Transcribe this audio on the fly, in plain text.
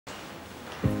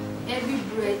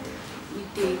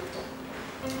day.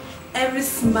 Every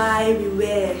smile we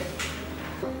wear,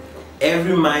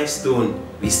 every milestone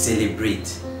we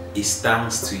celebrate is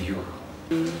thanks to you.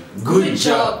 Good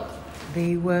job!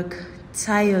 They work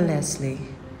tirelessly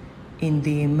in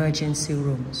the emergency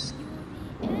rooms,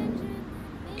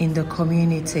 in the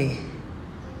community,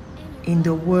 in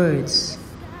the wards,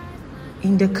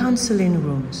 in the counseling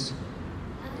rooms.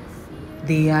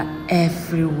 They are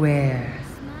everywhere.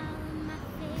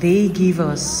 They give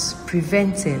us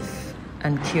preventive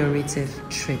and curative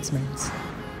treatment.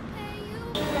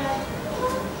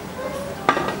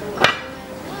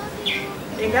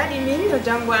 Ngadi min no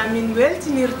jango amin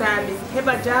weltinirtamin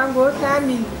heba jango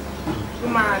tamin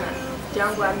umana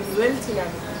jango amin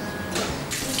weltinami.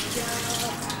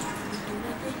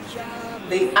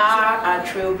 They are our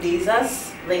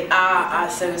trailblazers. They are our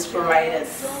service providers.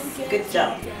 Good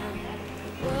job.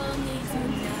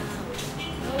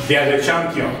 They are the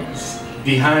champions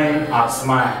behind our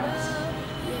smiles.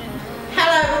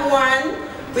 Hello everyone.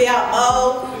 We are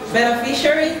all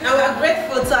beneficiaries and we are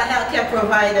grateful to our healthcare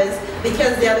providers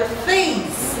because they are the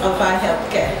face of our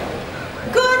healthcare.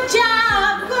 Good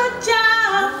job, good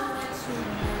job.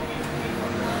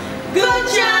 Good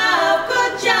job,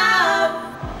 good job.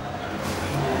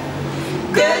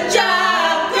 Good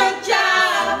job, good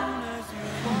job.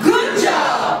 Good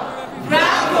job.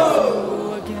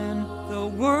 Bravo. Again, the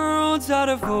world's out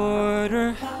of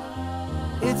order.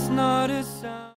 It's not a sign.